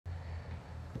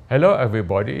Hello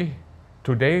everybody.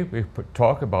 Today we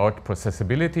talk about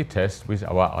processability test with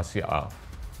our RCR.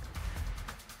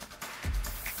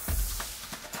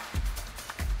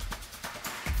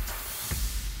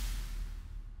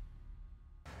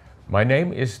 My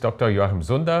name is Dr. Joachim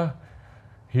Sunder,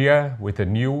 here with a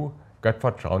new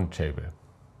GÖTTFERT roundtable.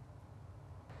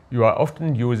 You are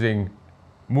often using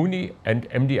MUNI and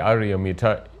MDR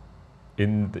rheometer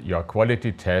in your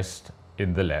quality test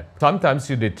in the lab. Sometimes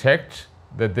you detect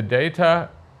that the data,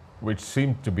 which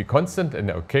seem to be constant and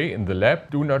okay in the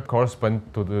lab, do not correspond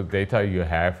to the data you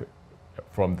have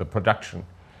from the production.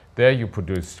 There you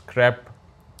produce scrap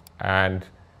and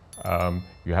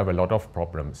you have a lot of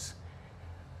problems.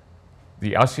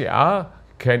 The RCR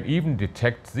can even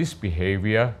detect this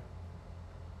behavior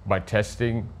by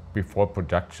testing before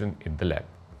production in the lab.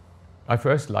 I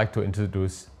first like to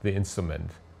introduce the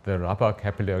instrument, the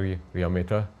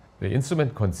Rubber-Capillary-Rheometer. The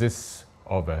instrument consists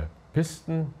of a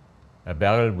piston, a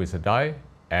barrel with a die,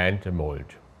 and a mold.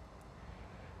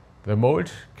 The mold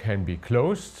can be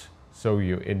closed, so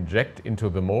you inject into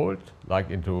the mold like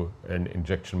into an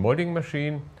injection molding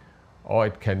machine, or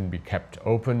it can be kept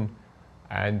open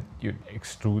and you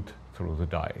extrude through the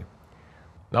die.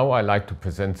 Now I like to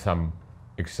present some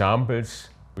examples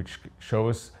which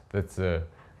shows that the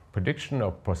prediction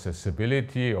of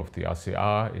processability of the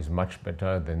RCR is much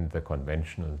better than the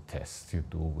conventional tests you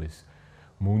do with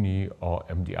MUNI or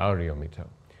MDR rheometer.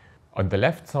 On the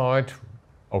left side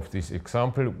of this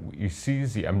example, you see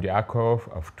the MDR curve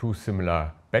of two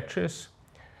similar batches.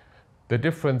 The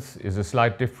difference is a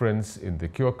slight difference in the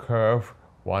cure curve.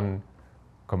 One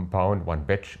compound, one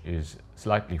batch is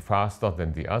slightly faster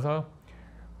than the other.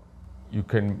 You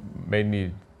can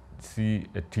mainly see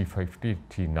at T50,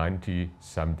 T90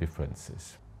 some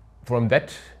differences. From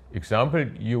that example,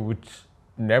 you would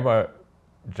never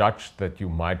judge that you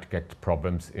might get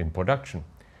problems in production.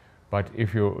 But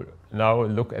if you now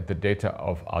look at the data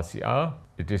of RCR,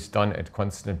 it is done at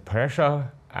constant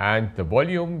pressure, and the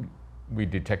volume we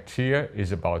detect here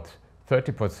is about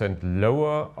 30%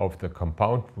 lower of the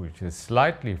compound, which is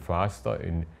slightly faster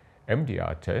in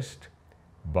MDR test,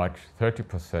 but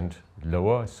 30%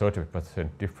 lower, 30%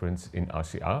 difference in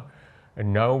RCR.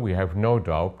 And now we have no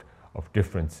doubt of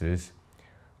differences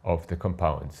of the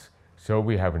compounds. So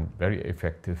we have a very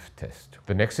effective test.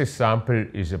 The next example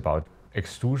is about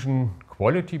extrusion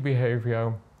quality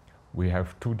behavior. We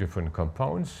have two different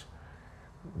compounds.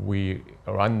 We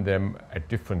run them at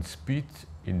different speeds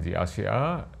in the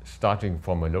RCR, starting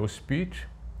from a low speed.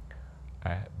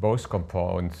 Both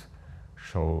compounds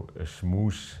show a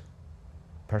smooth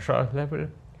pressure level.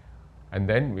 And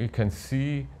then we can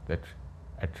see that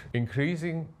at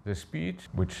increasing the speed,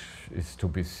 which is to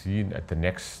be seen at the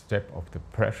next step of the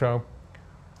pressure,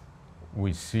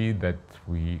 we see that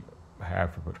we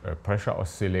have a pressure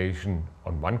oscillation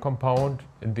on one compound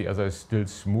and the other is still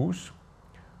smooth.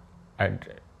 And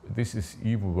this is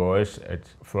even worse at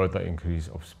further increase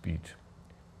of speed.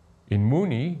 In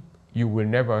MUNI, you will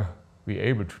never be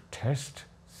able to test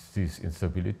these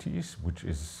instabilities, which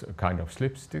is a kind of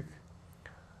slipstick,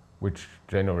 which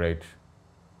generate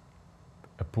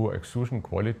a poor extrusion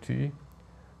quality,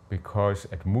 because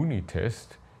at MUNI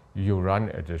test you run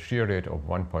at a shear rate of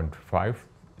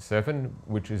 1.57,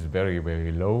 which is very,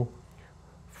 very low,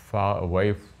 far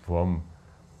away from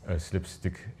a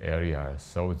slipstick area.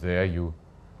 So there you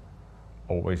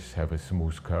always have a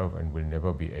smooth curve and will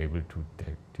never be able to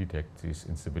detect these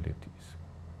instabilities.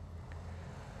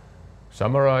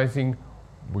 Summarizing,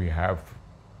 we have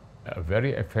a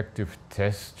very effective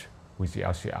test with the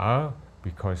RCR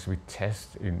because we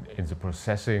test in the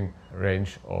processing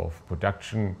range of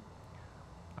production,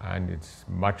 and it's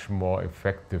much more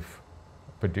effective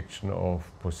prediction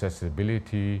of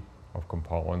processability of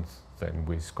compounds than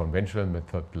with conventional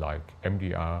method like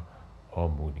MDR or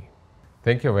MUNI.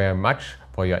 Thank you very much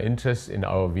for your interest in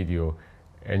our video,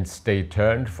 and stay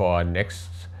tuned for our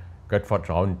next GÖTTFERT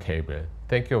roundtable.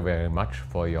 Thank you very much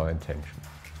for your attention.